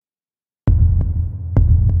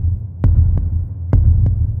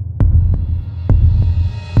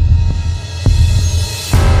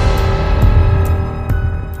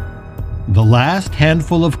Last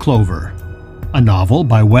Handful of Clover, a novel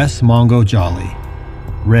by Wes Mongo Jolly,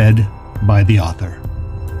 read by the author.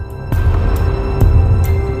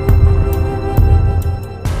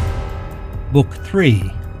 Book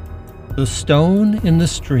 3, The Stone in the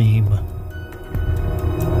Stream.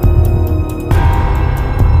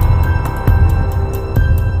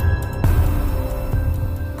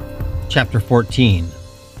 Chapter 14,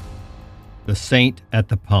 The Saint at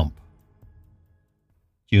the Pump.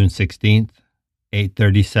 June 16th,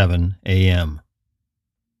 8:37 a.m.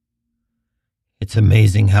 It's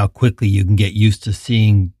amazing how quickly you can get used to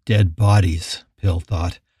seeing dead bodies, Pill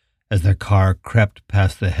thought, as their car crept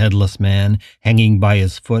past the headless man hanging by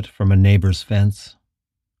his foot from a neighbor's fence.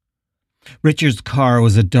 Richard's car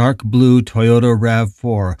was a dark blue Toyota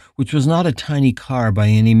RAV4, which was not a tiny car by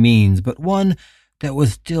any means, but one that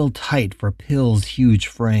was still tight for Pill's huge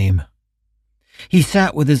frame. He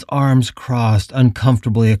sat with his arms crossed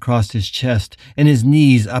uncomfortably across his chest and his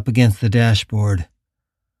knees up against the dashboard.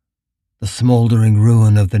 The smoldering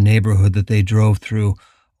ruin of the neighborhood that they drove through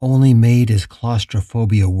only made his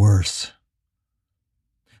claustrophobia worse.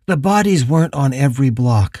 The bodies weren't on every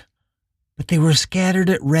block, but they were scattered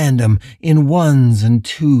at random in ones and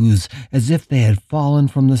twos as if they had fallen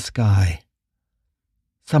from the sky.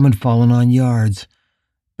 Some had fallen on yards,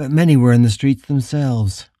 but many were in the streets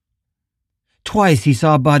themselves. Twice he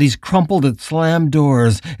saw bodies crumpled at slammed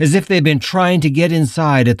doors, as if they'd been trying to get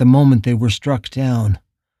inside at the moment they were struck down.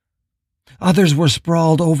 Others were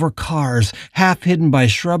sprawled over cars, half hidden by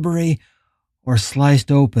shrubbery, or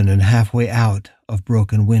sliced open and halfway out of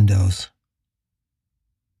broken windows.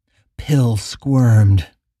 Pill squirmed.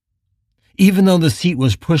 Even though the seat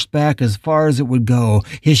was pushed back as far as it would go,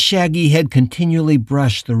 his shaggy head continually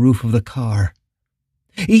brushed the roof of the car.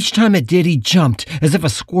 Each time it did, he jumped, as if a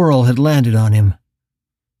squirrel had landed on him.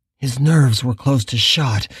 His nerves were close to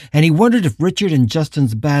shot, and he wondered if Richard and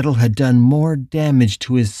Justin's battle had done more damage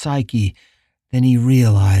to his psyche than he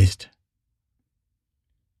realized.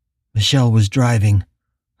 Michelle was driving,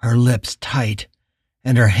 her lips tight,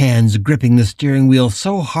 and her hands gripping the steering wheel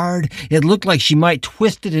so hard it looked like she might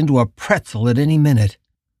twist it into a pretzel at any minute.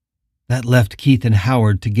 That left Keith and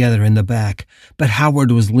Howard together in the back, but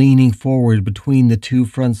Howard was leaning forward between the two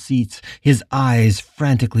front seats, his eyes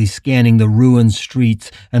frantically scanning the ruined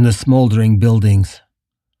streets and the smoldering buildings.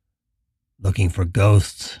 Looking for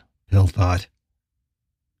ghosts, Pill thought.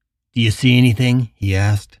 Do you see anything? He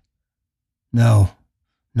asked. No,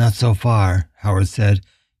 not so far, Howard said,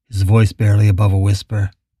 his voice barely above a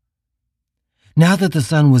whisper. Now that the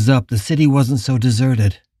sun was up, the city wasn't so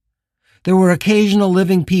deserted. There were occasional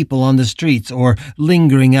living people on the streets or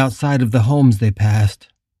lingering outside of the homes they passed.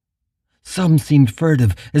 Some seemed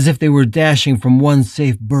furtive, as if they were dashing from one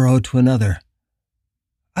safe burrow to another.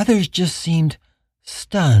 Others just seemed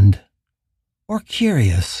stunned or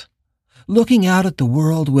curious, looking out at the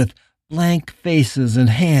world with blank faces and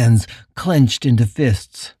hands clenched into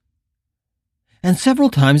fists. And several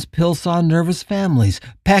times Pill saw nervous families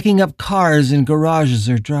packing up cars in garages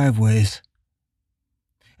or driveways.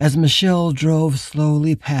 As Michelle drove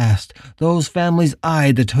slowly past, those families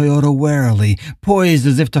eyed the Toyota warily, poised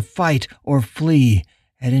as if to fight or flee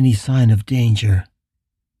at any sign of danger.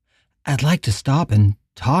 I'd like to stop and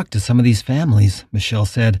talk to some of these families, Michelle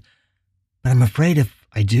said, but I'm afraid if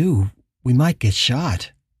I do, we might get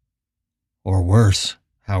shot. Or worse,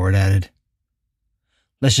 Howard added.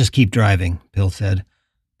 Let's just keep driving, Pill said,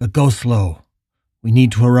 but go slow. We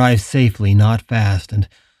need to arrive safely, not fast, and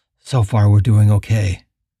so far we're doing okay.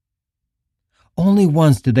 Only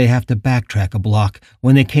once did they have to backtrack a block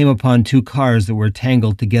when they came upon two cars that were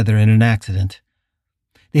tangled together in an accident.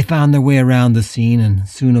 They found their way around the scene and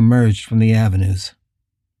soon emerged from the avenues.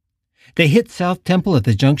 They hit South Temple at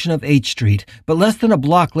the junction of H Street, but less than a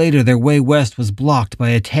block later their way west was blocked by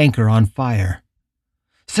a tanker on fire.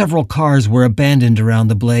 Several cars were abandoned around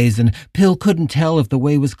the blaze, and Pill couldn't tell if the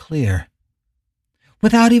way was clear.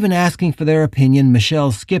 Without even asking for their opinion,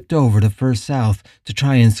 Michelle skipped over to First South to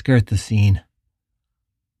try and skirt the scene.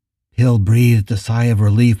 Pill breathed a sigh of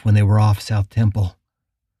relief when they were off South Temple.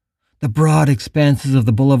 The broad expanses of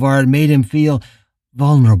the boulevard made him feel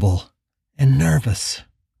vulnerable and nervous.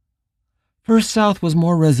 First South was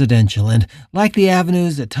more residential and, like the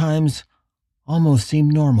avenues at times, almost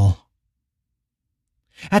seemed normal.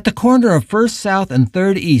 At the corner of First South and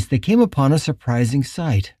Third East, they came upon a surprising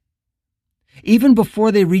sight. Even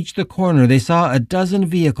before they reached the corner, they saw a dozen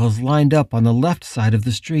vehicles lined up on the left side of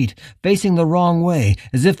the street, facing the wrong way,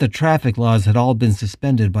 as if the traffic laws had all been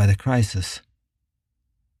suspended by the crisis.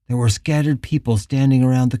 There were scattered people standing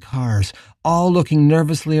around the cars, all looking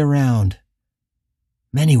nervously around.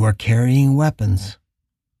 Many were carrying weapons.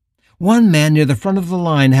 One man near the front of the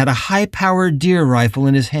line had a high-powered deer rifle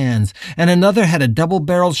in his hands, and another had a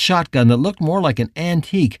double-barreled shotgun that looked more like an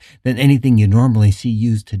antique than anything you normally see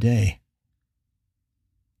used today.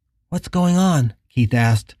 "What's going on?" Keith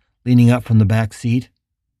asked, leaning up from the back seat.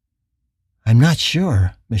 "I'm not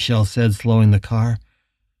sure," Michelle said, slowing the car.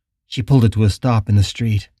 She pulled it to a stop in the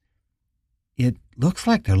street. "It looks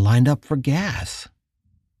like they're lined up for gas."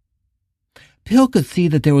 Pill could see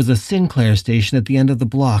that there was a Sinclair station at the end of the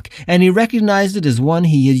block, and he recognized it as one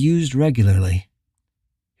he had used regularly.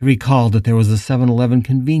 He recalled that there was a 7-Eleven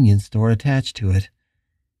convenience store attached to it.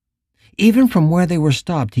 Even from where they were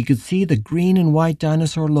stopped, he could see the green and white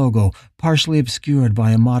dinosaur logo, partially obscured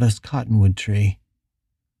by a modest cottonwood tree.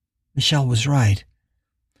 Michelle was right.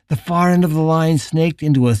 The far end of the line snaked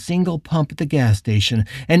into a single pump at the gas station,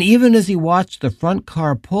 and even as he watched, the front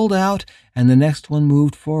car pulled out and the next one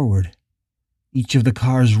moved forward. Each of the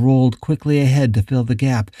cars rolled quickly ahead to fill the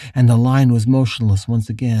gap, and the line was motionless once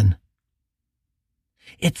again.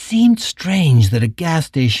 It seemed strange that a gas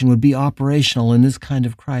station would be operational in this kind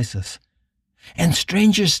of crisis. And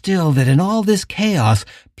stranger still that in all this chaos,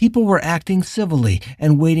 people were acting civilly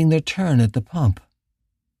and waiting their turn at the pump.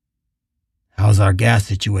 "How's our gas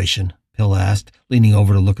situation?" Pill asked, leaning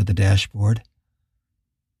over to look at the dashboard.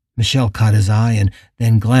 Michelle caught his eye and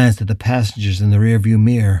then glanced at the passengers in the rearview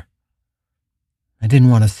mirror. "I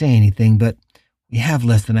didn't want to say anything, but we have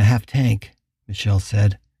less than a half tank," Michelle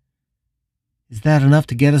said. "Is that enough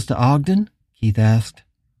to get us to Ogden?" Keith asked.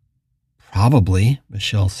 "Probably,"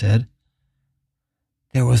 Michelle said.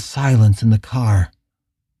 There was silence in the car.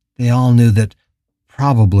 They all knew that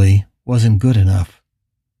probably wasn't good enough.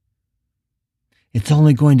 "It's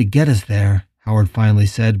only going to get us there," Howard finally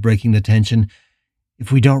said, breaking the tension,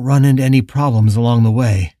 "if we don't run into any problems along the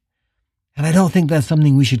way. And I don't think that's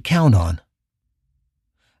something we should count on."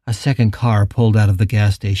 A second car pulled out of the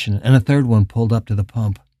gas station, and a third one pulled up to the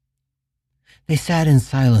pump. They sat in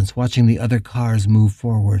silence, watching the other cars move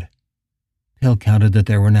forward. Pill counted that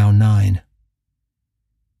there were now 9.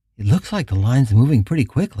 "It looks like the line's moving pretty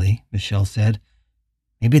quickly," Michelle said.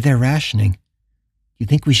 "Maybe they're rationing. Do you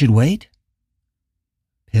think we should wait?"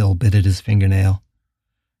 Pill bit at his fingernail.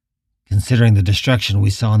 "Considering the destruction we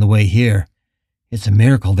saw on the way here, it's a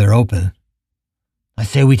miracle they're open. I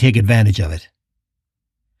say we take advantage of it."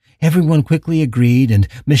 Everyone quickly agreed, and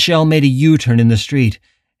Michelle made a U-turn in the street,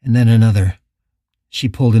 and then another. She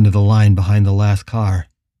pulled into the line behind the last car.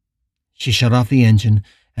 She shut off the engine,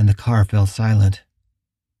 and the car fell silent.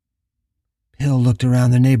 Pill looked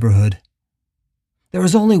around the neighborhood. There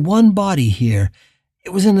was only one body here.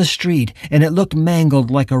 It was in the street, and it looked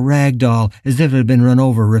mangled like a rag doll, as if it had been run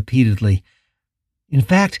over repeatedly. In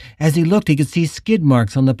fact, as he looked, he could see skid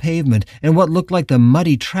marks on the pavement and what looked like the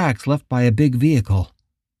muddy tracks left by a big vehicle.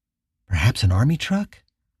 Perhaps an army truck?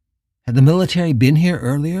 Had the military been here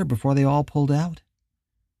earlier before they all pulled out?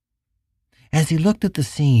 As he looked at the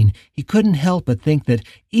scene, he couldn't help but think that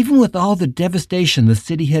even with all the devastation the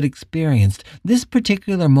city had experienced, this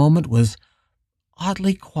particular moment was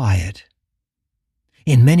oddly quiet.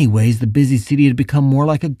 In many ways, the busy city had become more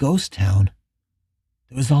like a ghost town.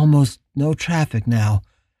 There was almost no traffic now,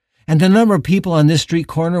 and the number of people on this street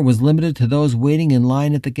corner was limited to those waiting in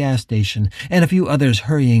line at the gas station and a few others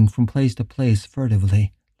hurrying from place to place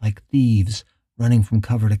furtively, like thieves running from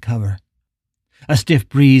cover to cover. A stiff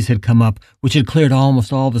breeze had come up, which had cleared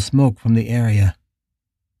almost all the smoke from the area.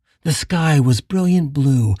 The sky was brilliant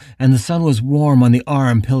blue, and the sun was warm on the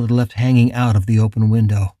arm Pill had left hanging out of the open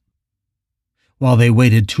window. While they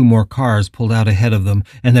waited, 2 more cars pulled out ahead of them,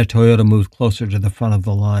 and their Toyota moved closer to the front of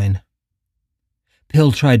the line.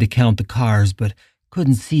 Pill tried to count the cars, but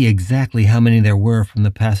couldn't see exactly how many there were from the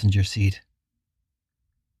passenger seat.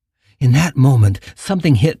 In that moment,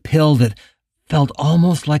 something hit Pill that felt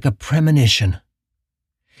almost like a premonition.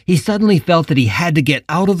 He suddenly felt that he had to get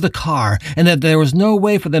out of the car, and that there was no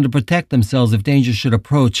way for them to protect themselves if danger should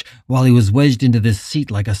approach, while he was wedged into this seat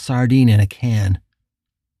like a sardine in a can.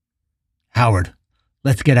 "Howard,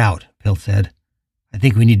 let's get out," Pill said. "I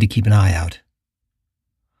think we need to keep an eye out."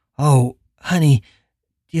 "Oh, honey,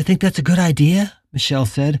 do you think that's a good idea?" Michelle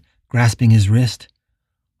said, grasping his wrist.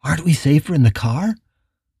 "Aren't we safer in the car?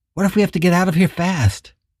 What if we have to get out of here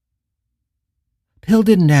fast?" Pill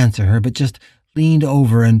didn't answer her, but just leaned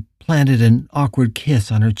over and planted an awkward kiss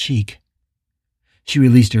on her cheek. She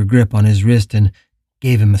released her grip on his wrist and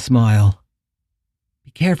gave him a smile.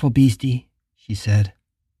 "Be careful, beastie," she said.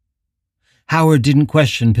 Howard didn't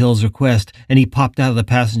question Pill's request, and he popped out of the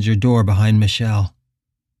passenger door behind Michelle.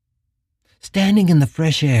 Standing in the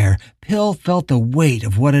fresh air, Pill felt the weight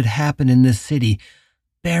of what had happened in this city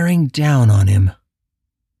bearing down on him.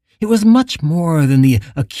 It was much more than the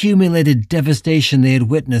accumulated devastation they had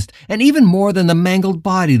witnessed, and even more than the mangled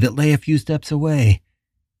body that lay a few steps away.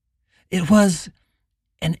 It was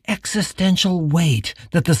an existential weight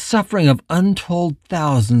that the suffering of untold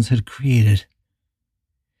thousands had created.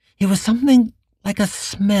 It was something like a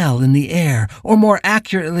smell in the air, or more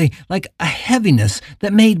accurately, like a heaviness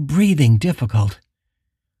that made breathing difficult.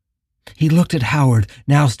 He looked at Howard,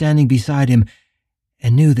 now standing beside him,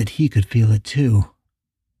 and knew that he could feel it too.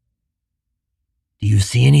 "Do you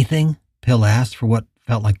see anything?" Pill asked for what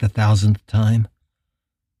felt like the 1,000th time.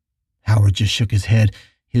 Howard just shook his head,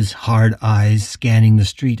 his hard eyes scanning the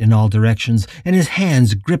street in all directions, and his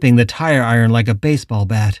hands gripping the tire iron like a baseball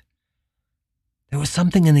bat. There was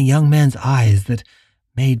something in the young man's eyes that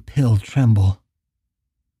made Pill tremble.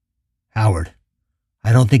 "Howard,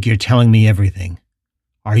 I don't think you're telling me everything.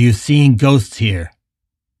 Are you seeing ghosts here?"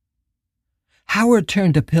 Howard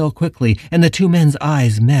turned to Pill quickly, and the two men's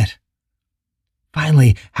eyes met.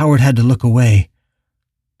 Finally, Howard had to look away,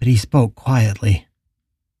 but he spoke quietly.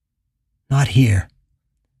 "Not here,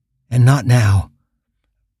 and not now,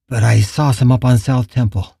 but I saw some up on South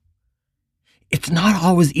Temple. It's not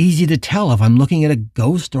always easy to tell if I'm looking at a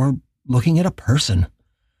ghost or looking at a person.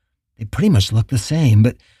 They pretty much look the same,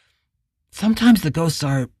 but sometimes the ghosts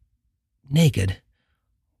are naked,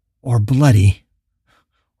 or bloody,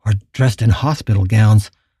 or dressed in hospital gowns.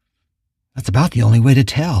 That's about the only way to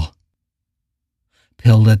tell."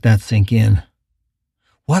 Pill let that sink in.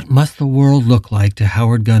 What must the world look like to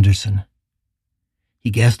Howard Gunderson? He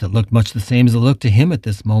guessed it looked much the same as it looked to him at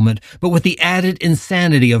this moment, but with the added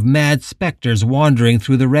insanity of mad specters wandering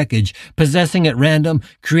through the wreckage, possessing at random,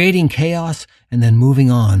 creating chaos, and then moving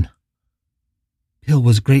on. Pill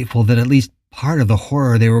was grateful that at least part of the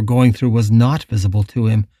horror they were going through was not visible to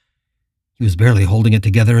him. He was barely holding it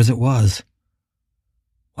together as it was.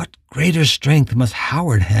 What greater strength must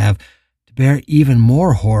Howard have to bear even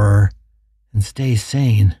more horror and stay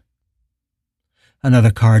sane?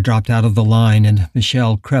 Another car dropped out of the line, and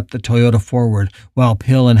Michelle crept the Toyota forward while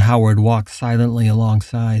Pill and Howard walked silently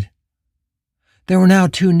alongside. There were now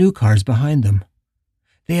two new cars behind them.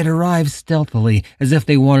 They had arrived stealthily, as if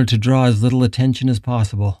they wanted to draw as little attention as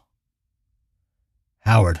possible.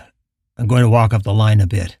 "Howard, I'm going to walk up the line a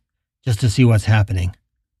bit, just to see what's happening.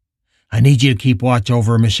 I need you to keep watch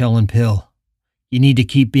over Michelle and Pill. You need to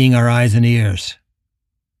keep being our eyes and ears."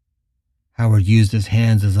 Howard used his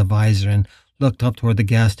hands as a visor and looked up toward the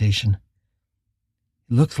gas station.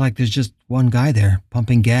 "It looks like there's just one guy there,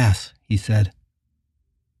 pumping gas," he said.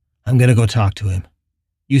 "I'm going to go talk to him.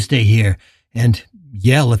 You stay here, and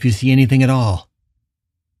yell if you see anything at all."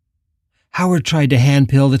 Howard tried to hand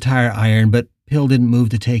Pill the tire iron, but Pill didn't move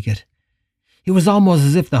to take it. It was almost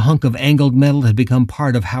as if the hunk of angled metal had become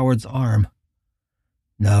part of Howard's arm.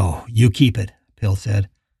 "No, you keep it," Pill said.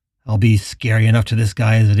 "I'll be scary enough to this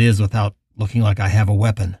guy as it is without looking like I have a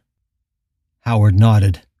weapon." Howard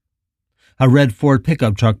nodded. A red Ford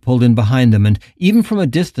pickup truck pulled in behind them, and even from a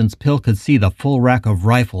distance, Pill could see the full rack of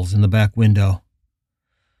rifles in the back window.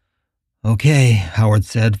 "Okay," Howard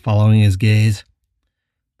said, following his gaze.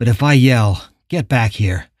 "But if I yell, get back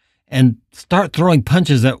here, and start throwing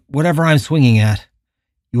punches at whatever I'm swinging at.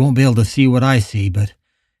 You won't be able to see what I see, but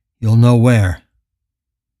you'll know where."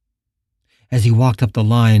 As he walked up the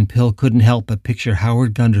line, Pill couldn't help but picture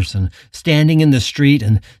Howard Gunderson standing in the street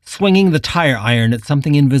and swinging the tire iron at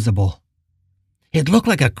something invisible. It looked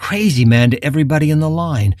like a crazy man to everybody in the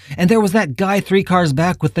line, and there was that guy 3 cars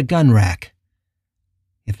back with the gun rack.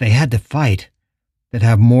 If they had to fight, they'd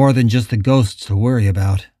have more than just the ghosts to worry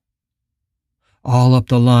about. All up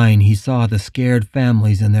the line, he saw the scared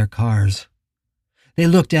families in their cars. They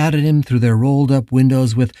looked out at him through their rolled-up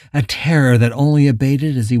windows with a terror that only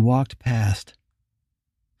abated as he walked past.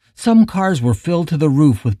 Some cars were filled to the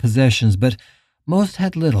roof with possessions, but most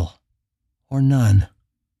had little, or none.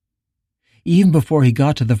 Even before he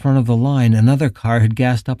got to the front of the line, another car had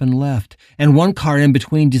gassed up and left, and one car in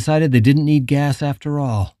between decided they didn't need gas after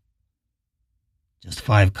all. Just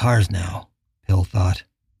 5 cars now, Pill thought.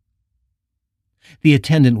 The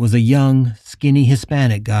attendant was a young, skinny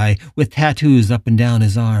Hispanic guy with tattoos up and down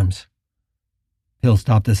his arms. Pill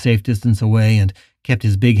stopped a safe distance away and kept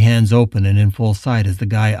his big hands open and in full sight as the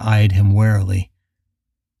guy eyed him warily.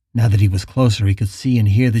 Now that he was closer, he could see and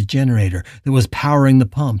hear the generator that was powering the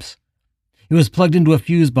pumps. It was plugged into a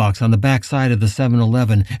fuse box on the back side of the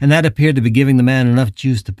 7-Eleven, and that appeared to be giving the man enough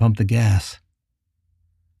juice to pump the gas.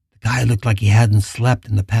 The guy looked like he hadn't slept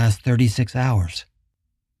in the past 36 hours.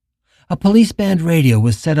 A police band radio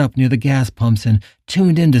was set up near the gas pumps and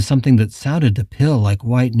tuned into something that sounded to Pill like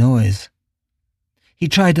white noise. He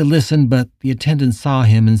tried to listen, but the attendant saw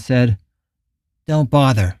him and said, "Don't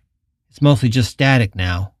bother. It's mostly just static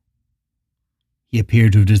now." He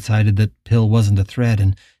appeared to have decided that Pill wasn't a threat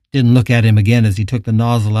and didn't look at him again as he took the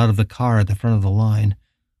nozzle out of the car at the front of the line.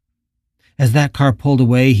 As that car pulled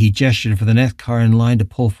away, he gestured for the next car in line to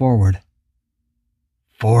pull forward.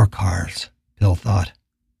 4 cars, Pill thought.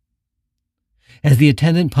 As the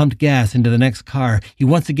attendant pumped gas into the next car, he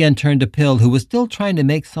once again turned to Pill, who was still trying to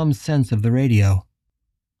make some sense of the radio.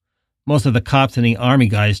 "Most of the cops and the army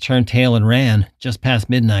guys turned tail and ran just past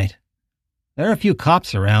midnight. There are a few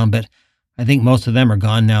cops around, but I think most of them are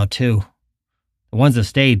gone now, too. The ones that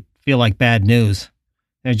stayed feel like bad news.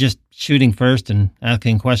 They're just shooting first and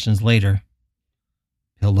asking questions later."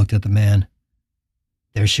 Pill looked at the man.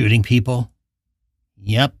 "They're shooting people?"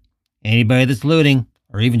 "Yep. Anybody that's looting,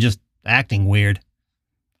 or even just acting weird.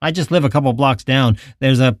 I just live a couple blocks down.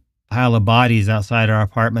 There's a pile of bodies outside our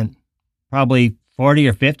apartment. Probably 40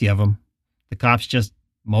 or 50 of them. The cops just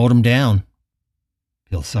mowed them down."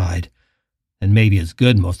 Pill sighed. "And maybe it's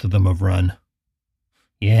good most of them have run."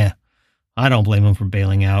 "Yeah, I don't blame them for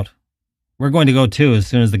bailing out. We're going to go too as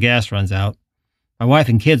soon as the gas runs out. My wife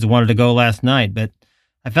and kids wanted to go last night, but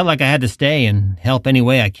I felt like I had to stay and help any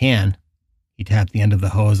way I can." He tapped the end of the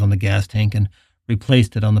hose on the gas tank and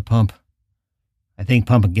replaced it on the pump. "I think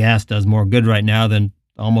pumping gas does more good right now than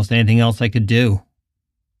almost anything else I could do."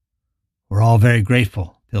 "We're all very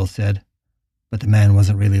grateful," Pill said, but the man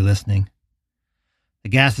wasn't really listening. "The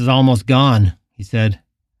gas is almost gone," he said,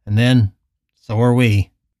 "and then so are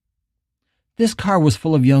we." This car was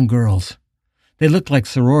full of young girls. They looked like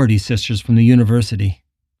sorority sisters from the university.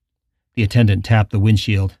 The attendant tapped the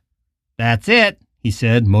windshield. "That's it," he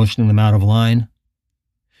said, motioning them out of line.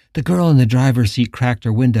 The girl in the driver's seat cracked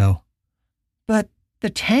her window. "But the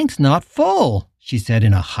tank's not full," she said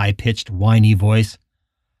in a high-pitched, whiny voice.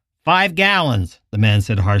 5 gallons, the man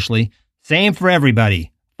said harshly. "Same for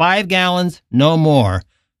everybody. 5 gallons, no more.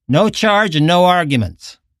 No charge and no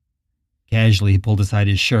arguments." Casually, he pulled aside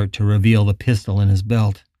his shirt to reveal the pistol in his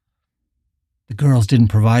belt. The girls didn't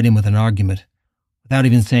provide him with an argument. Without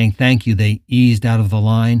even saying thank you, they eased out of the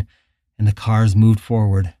line, and the cars moved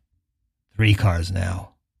forward. 3 cars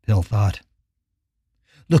now, Pill thought.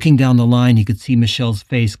 Looking down the line, he could see Michelle's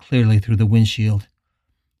face clearly through the windshield.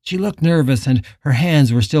 She looked nervous, and her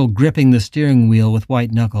hands were still gripping the steering wheel with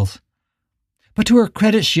white knuckles. But to her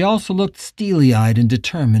credit, she also looked steely-eyed and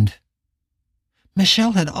determined.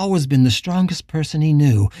 Michelle had always been the strongest person he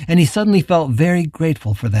knew, and he suddenly felt very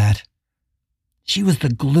grateful for that. She was the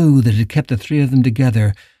glue that had kept the 3 of them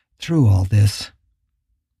together through all this.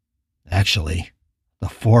 Actually, the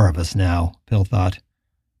 4 of us now, Pill thought.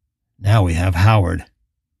 Now we have Howard.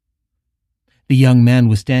 The young man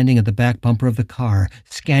was standing at the back bumper of the car,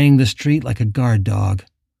 scanning the street like a guard dog.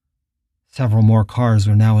 Several more cars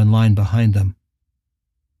were now in line behind them.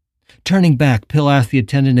 Turning back, Pill asked the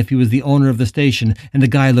attendant if he was the owner of the station, and the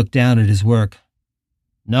guy looked down at his work.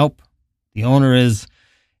 "Nope. The owner is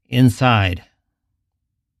inside."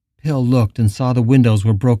 Pill looked and saw the windows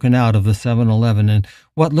were broken out of the 7-Eleven and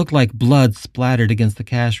what looked like blood splattered against the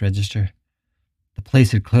cash register. The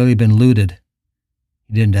place had clearly been looted.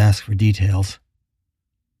 He didn't ask for details.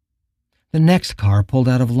 The next car pulled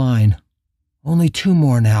out of line. Only 2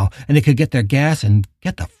 more now, and they could get their gas and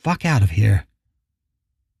get the fuck out of here.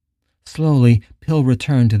 Slowly, Pill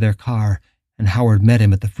returned to their car, and Howard met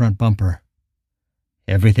him at the front bumper.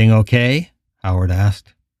 "Everything okay?" Howard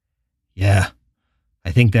asked. "Yeah,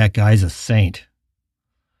 I think that guy's a saint."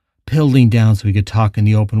 Pill leaned down so he could talk in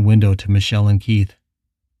the open window to Michelle and Keith.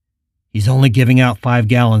 "He's only giving out 5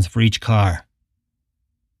 gallons for each car."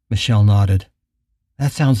 Michelle nodded.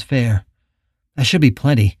 "That sounds fair. That should be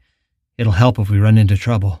plenty. It'll help if we run into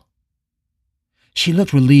trouble." She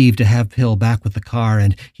looked relieved to have Pill back with the car,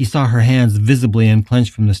 and he saw her hands visibly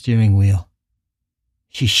unclenched from the steering wheel.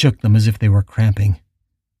 She shook them as if they were cramping.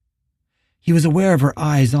 He was aware of her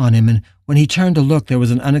eyes on him, and when he turned to look, there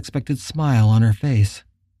was an unexpected smile on her face.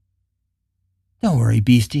 "Don't worry,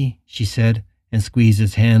 beastie," she said, and squeezed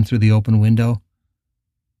his hand through the open window.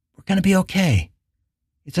 "We're going to be okay.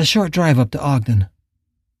 It's a short drive up to Ogden."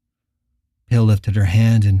 Pill lifted her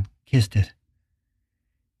hand and kissed it.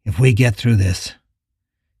 "If we get through this,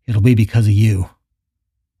 it'll be because of you.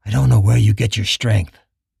 I don't know where you get your strength."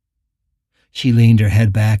 She leaned her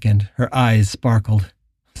head back and her eyes sparkled,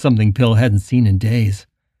 something Pill hadn't seen in days.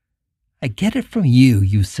 "I get it from you,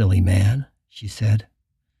 you silly man," she said.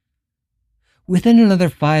 Within another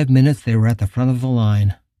 5 minutes, they were at the front of the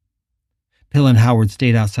line. Pill and Howard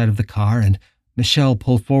stayed outside of the car, and Michelle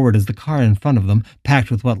pulled forward as the car in front of them, packed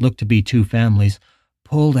with what looked to be 2 families,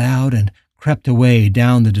 pulled out and crept away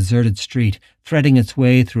down the deserted street, threading its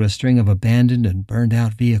way through a string of abandoned and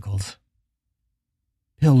burned-out vehicles.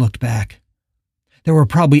 Pill looked back. There were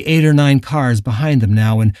probably 8 or 9 cars behind them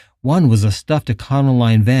now, and one was a stuffed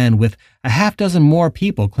Econoline van with a half-dozen more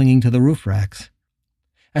people clinging to the roof racks.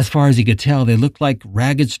 As far as he could tell, they looked like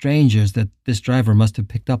ragged strangers that this driver must have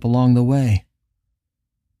picked up along the way.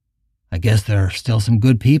 I guess there are still some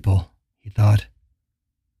good people, he thought.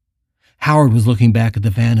 Howard was looking back at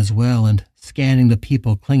the van as well and scanning the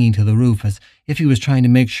people clinging to the roof as if he was trying to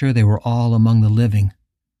make sure they were all among the living.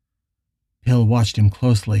 Pill watched him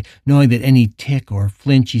closely, knowing that any tick or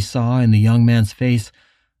flinch he saw in the young man's face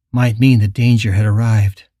might mean that danger had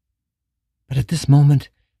arrived. But at this moment,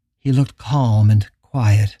 he looked calm and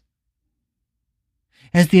quiet.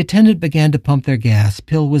 As the attendant began to pump their gas,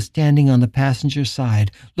 Pill was standing on the passenger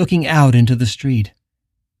side, looking out into the street.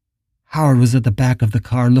 Howard was at the back of the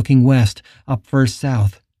car, looking west, up First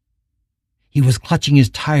South. He was clutching his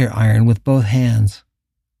tire iron with both hands.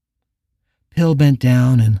 Pill bent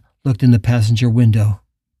down and looked in the passenger window.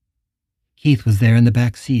 Keith was there in the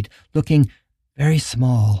back seat, looking very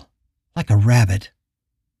small, like a rabbit.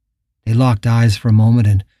 They locked eyes for a moment,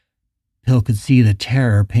 and Pill could see the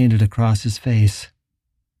terror painted across his face.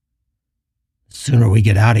 The sooner we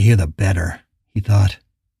get out of here, the better, he thought.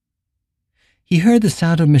 He heard the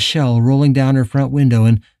sound of Michelle rolling down her front window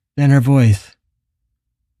and then her voice.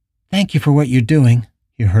 "Thank you for what you're doing,"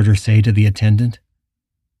 he heard her say to the attendant.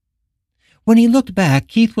 When he looked back,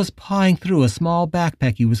 Keith was pawing through a small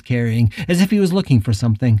backpack he was carrying, as if he was looking for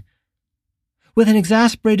something. With an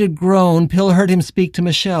exasperated groan, Pill heard him speak to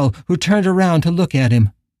Michelle, who turned around to look at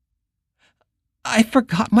him. "I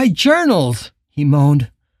forgot my journals," he moaned.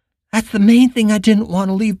 "That's the main thing I didn't want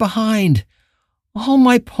to leave behind. All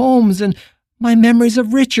my poems and my memories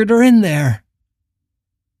of Richard are in there."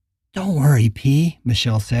 "Don't worry, P,"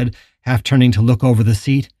 Michelle said, half turning to look over the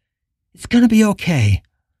seat. "It's going to be okay.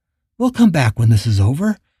 We'll come back when this is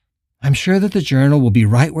over. I'm sure that the journal will be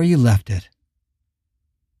right where you left it."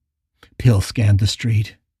 Pill scanned the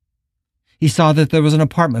street. He saw that there was an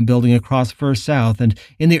apartment building across First South, and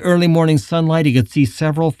in the early morning sunlight he could see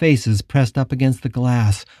several faces pressed up against the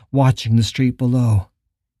glass, watching the street below.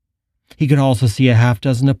 He could also see a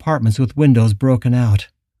half-dozen apartments with windows broken out.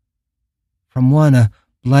 From one, a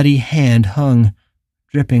bloody hand hung,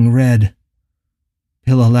 dripping red.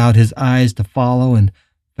 Pill allowed his eyes to follow and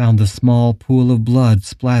found the small pool of blood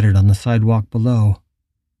splattered on the sidewalk below.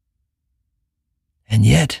 And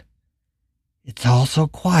yet, it's all so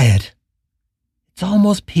quiet. It's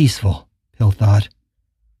almost peaceful, Pill thought.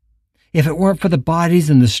 If it weren't for the bodies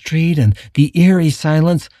in the street and the eerie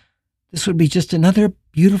silence, this would be just another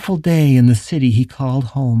beautiful day in the city he called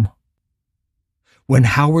home. When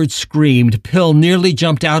Howard screamed, Pill nearly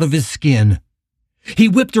jumped out of his skin. He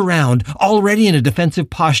whipped around, already in a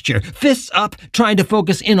defensive posture, fists up, trying to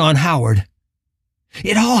focus in on Howard.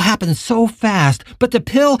 It all happened so fast, but to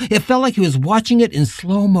Pill, it felt like he was watching it in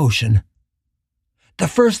slow motion. The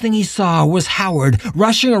first thing he saw was Howard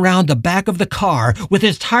rushing around the back of the car with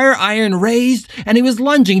his tire iron raised, and he was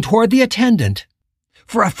lunging toward the attendant.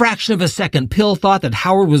 For a fraction of a second, Pill thought that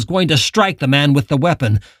Howard was going to strike the man with the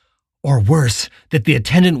weapon, or worse, that the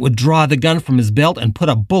attendant would draw the gun from his belt and put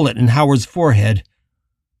a bullet in Howard's forehead.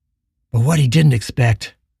 But what he didn't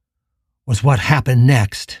expect was what happened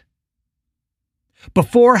next.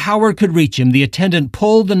 Before Howard could reach him, the attendant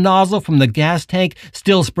pulled the nozzle from the gas tank,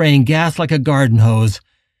 still spraying gas like a garden hose,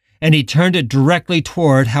 and he turned it directly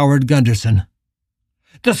toward Howard Gunderson.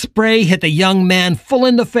 The spray hit the young man full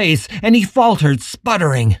in the face, and he faltered,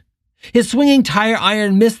 sputtering. His swinging tire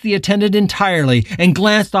iron missed the attendant entirely and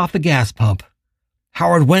glanced off the gas pump.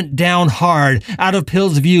 Howard went down hard, out of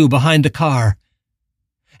Pill's view behind the car.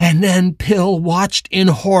 And then Pill watched in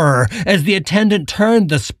horror as the attendant turned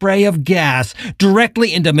the spray of gas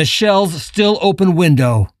directly into Michelle's still open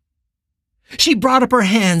window. She brought up her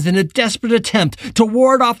hands in a desperate attempt to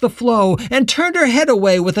ward off the flow and turned her head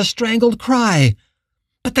away with a strangled cry.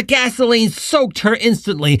 But the gasoline soaked her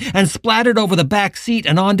instantly and splattered over the back seat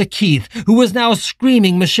and onto Keith, who was now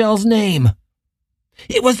screaming Michelle's name.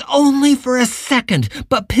 It was only for a second,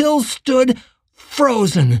 but Pill stood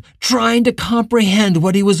frozen, trying to comprehend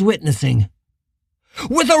what he was witnessing.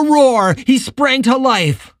 With a roar, he sprang to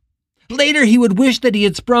life. Later, he would wish that he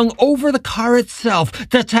had sprung over the car itself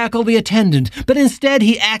to tackle the attendant, but instead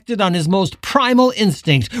he acted on his most primal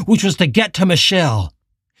instinct, which was to get to Michelle.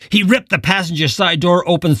 He ripped the passenger side door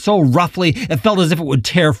open so roughly it felt as if it would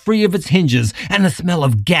tear free of its hinges, and the smell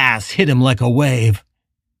of gas hit him like a wave.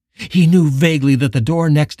 He knew vaguely that the door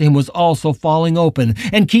next to him was also falling open,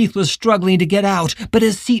 and Keith was struggling to get out, but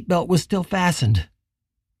his seatbelt was still fastened.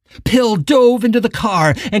 Pill dove into the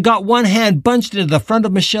car and got one hand bunched into the front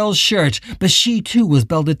of Michelle's shirt, but she too was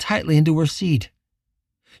belted tightly into her seat.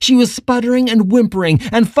 She was sputtering and whimpering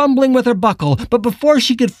and fumbling with her buckle, but before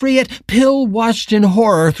she could free it, Pill watched in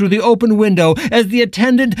horror through the open window as the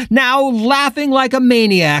attendant, now laughing like a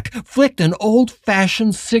maniac, flicked an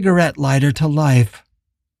old-fashioned cigarette lighter to life.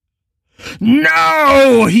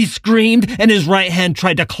 "No!" he screamed, and his right hand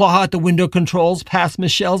tried to claw at the window controls past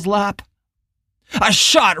Michelle's lap. A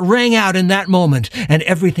shot rang out in that moment, and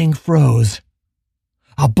everything froze.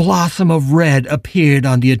 A blossom of red appeared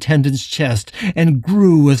on the attendant's chest and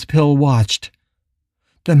grew as Pill watched.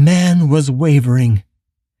 The man was wavering.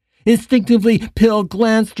 Instinctively, Pill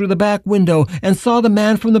glanced through the back window and saw the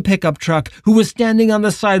man from the pickup truck who was standing on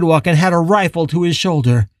the sidewalk and had a rifle to his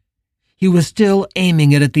shoulder. He was still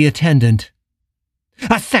aiming it at the attendant.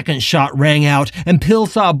 A second shot rang out, and Pill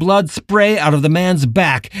saw blood spray out of the man's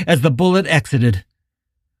back as the bullet exited.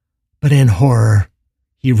 But in horror,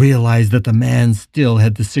 he realized that the man still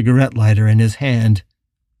had the cigarette lighter in his hand.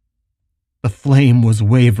 The flame was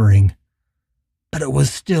wavering, but it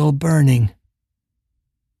was still burning.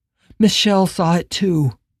 Michelle saw it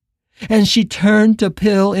too, and she turned to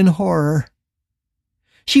Pill in horror.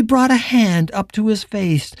 She brought a hand up to his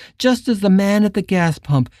face just as the man at the gas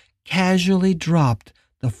pump casually dropped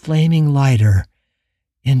the flaming lighter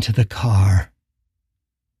into the car.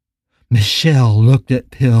 Michelle looked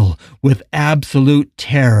at Pill with absolute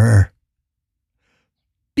terror.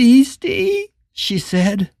 "Beastie," she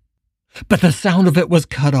said. But the sound of it was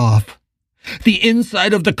cut off. The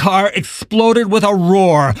inside of the car exploded with a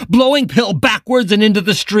roar, blowing Pill backwards and into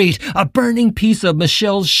the street, a burning piece of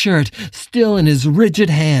Michelle's shirt still in his rigid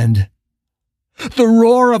hand. The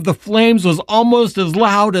roar of the flames was almost as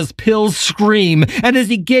loud as Pill's scream, and as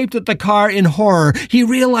he gaped at the car in horror, he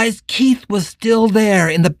realized Keith was still there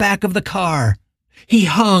in the back of the car. He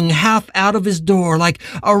hung half out of his door like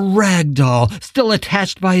a rag doll, still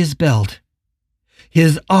attached by his belt.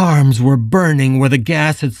 His arms were burning where the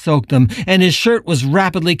gas had soaked them, and his shirt was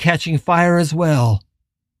rapidly catching fire as well.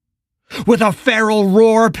 With a feral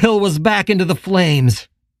roar, Pill was back into the flames.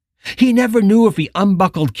 He never knew if he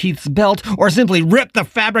unbuckled Keith's belt or simply ripped the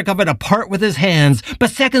fabric of it apart with his hands,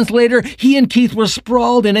 but seconds later, he and Keith were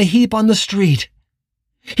sprawled in a heap on the street.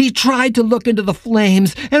 He tried to look into the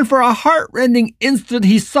flames, and for a heart-rending instant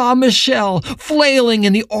he saw Michelle flailing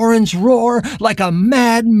in the orange roar like a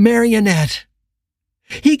mad marionette.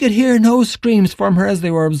 He could hear no screams from her as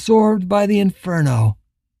they were absorbed by the inferno.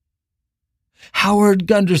 Howard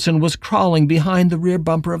Gunderson was crawling behind the rear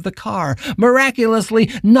bumper of the car, miraculously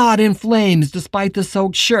not in flames despite the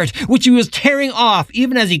soaked shirt, which he was tearing off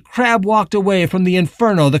even as he crab-walked away from the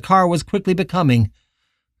inferno the car was quickly becoming.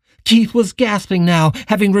 Keith was gasping now,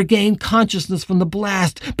 having regained consciousness from the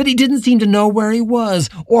blast, but he didn't seem to know where he was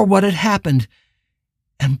or what had happened,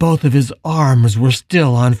 and both of his arms were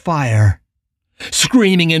still on fire.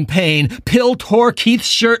 Screaming in pain, Pill tore Keith's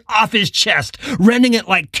shirt off his chest, rending it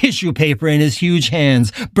like tissue paper in his huge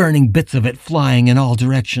hands, burning bits of it flying in all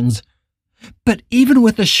directions. But even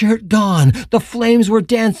with the shirt gone, the flames were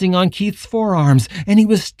dancing on Keith's forearms, and he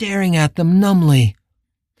was staring at them numbly.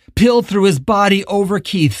 Pill threw his body over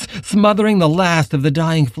Keith's, smothering the last of the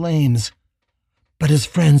dying flames. But his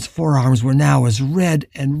friend's forearms were now as red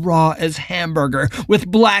and raw as hamburger, with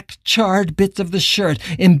black, charred bits of the shirt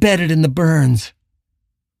embedded in the burns.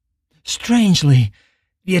 Strangely,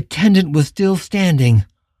 the attendant was still standing,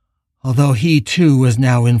 although he too was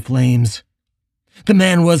now in flames. The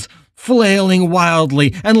man was flailing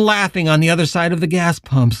wildly and laughing on the other side of the gas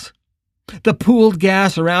pumps. The pooled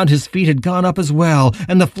gas around his feet had gone up as well,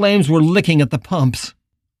 and the flames were licking at the pumps.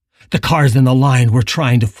 The cars in the line were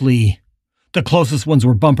trying to flee. The closest ones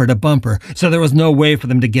were bumper to bumper, so there was no way for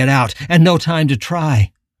them to get out, and no time to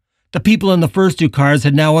try. The people in the first two cars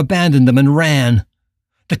had now abandoned them and ran.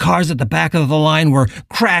 The cars at the back of the line were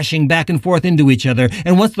crashing back and forth into each other,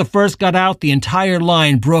 and once the first got out, the entire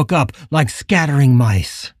line broke up like scattering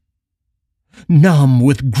mice. Numb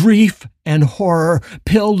with grief and horror,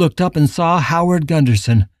 Pill looked up and saw Howard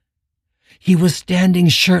Gunderson. He was standing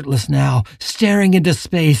shirtless now, staring into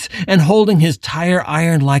space and holding his tire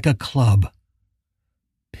iron like a club.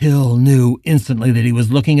 Pill knew instantly that he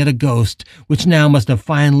was looking at a ghost, which now must have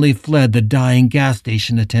finally fled the dying gas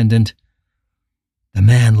station attendant. The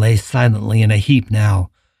man lay silently in a heap now,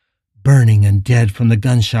 burning and dead from the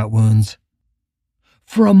gunshot wounds.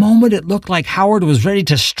 For a moment it looked like Howard was ready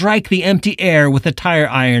to strike the empty air with the tire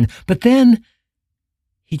iron, but then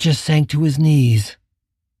he just sank to his knees,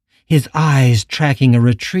 his eyes tracking a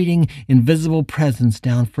retreating, invisible presence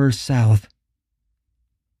down First South.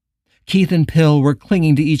 Keith and Pill were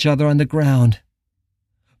clinging to each other on the ground.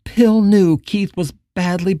 Pill knew Keith was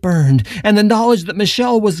badly burned, and the knowledge that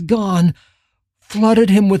Michelle was gone flooded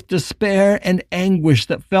him with despair and anguish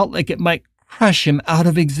that felt like it might crush him out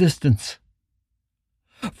of existence.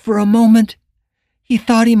 For a moment, he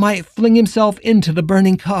thought he might fling himself into the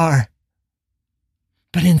burning car.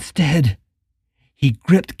 But instead, he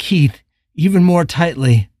gripped Keith even more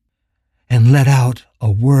tightly and let out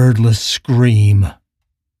a wordless scream.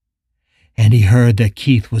 And he heard that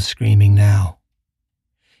Keith was screaming now.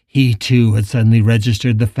 He, too, had suddenly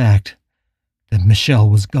registered the fact that Michelle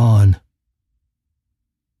was gone.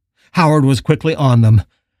 Howard was quickly on them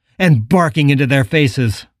and barking into their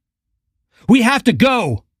faces. "We have to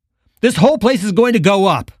go! This whole place is going to go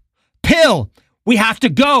up! Pill, we have to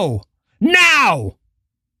go! Now!"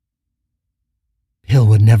 Pill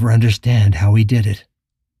would never understand how he did it.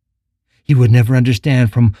 He would never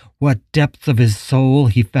understand from what depths of his soul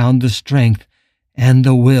he found the strength and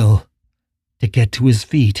the will to get to his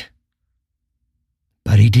feet.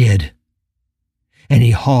 But he did. And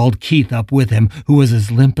he hauled Keith up with him, who was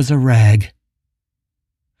as limp as a rag.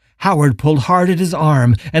 Howard pulled hard at his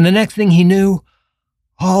arm, and the next thing he knew,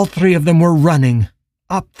 all three of them were running,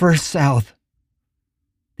 up first south.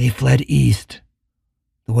 They fled east,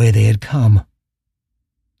 the way they had come.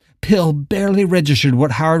 Pill barely registered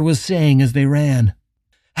what Howard was saying as they ran.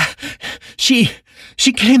 She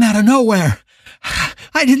came out of nowhere.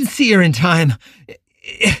 I didn't see her in time.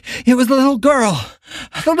 It was the little girl,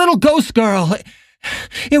 the little ghost girl.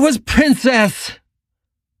 It was Princess."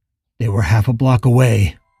 They were half a block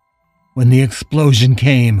away when the explosion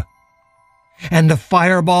came, and the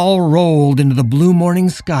fireball rolled into the blue morning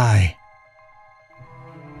sky.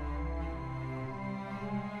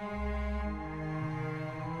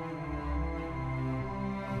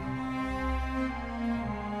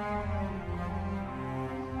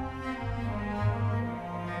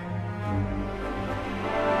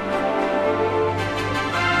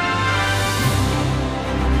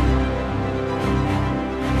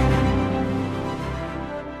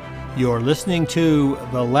 You're listening to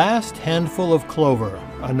The Last Handful of Clover,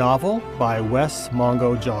 a novel by Wes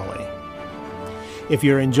Mongo Jolley. If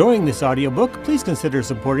you're enjoying this audiobook, please consider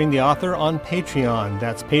supporting the author on Patreon.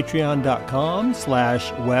 That's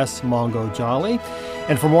patreon.com/Wes Mongo Jolley.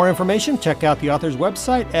 And for more information, check out the author's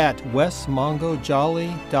website at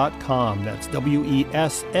wesmongojolly.com. That's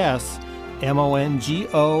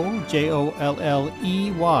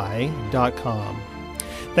WESSMONGOJOLLEY.com.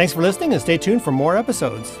 Thanks for listening and stay tuned for more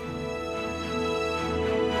episodes.